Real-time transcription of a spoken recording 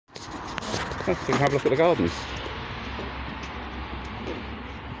So you can have a look at the gardens.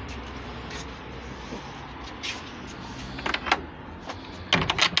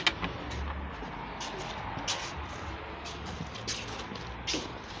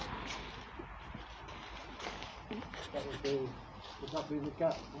 Would that be the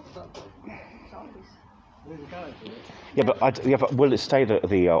gap? What's that for? It's office. Where's the garage? Yeah, but will it stay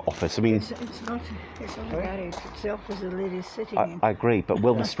the office? I mean, it's not. It's on the garage itself. As the lady's sitting in. I agree, but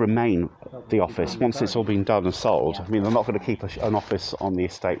will this remain the office once it's all been done and sold? I mean, they're not going to keep an office on the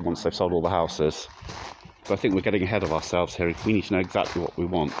estate once they've sold all the houses. But I think we're getting ahead of ourselves here. We need to know exactly what we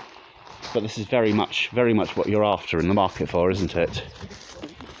want. But this is very much what you're after in the market for, isn't it?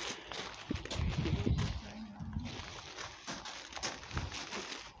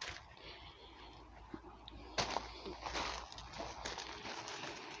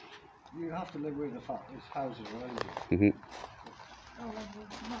 You have to live with the fact this house is around you. Oh, well,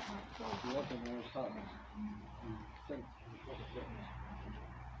 not my fault. You have to know it's starting. Think.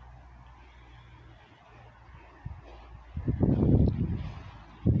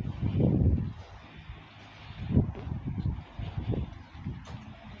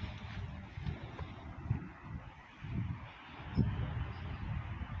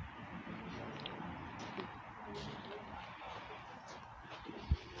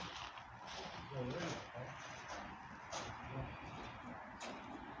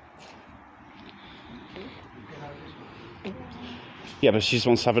 Yeah, but she just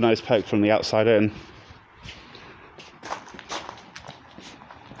wants to have a nose poke from the outside in.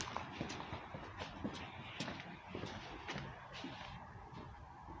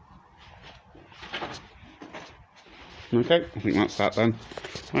 Okay, I think that's that then.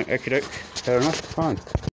 Right, okie doke, fair enough, fine.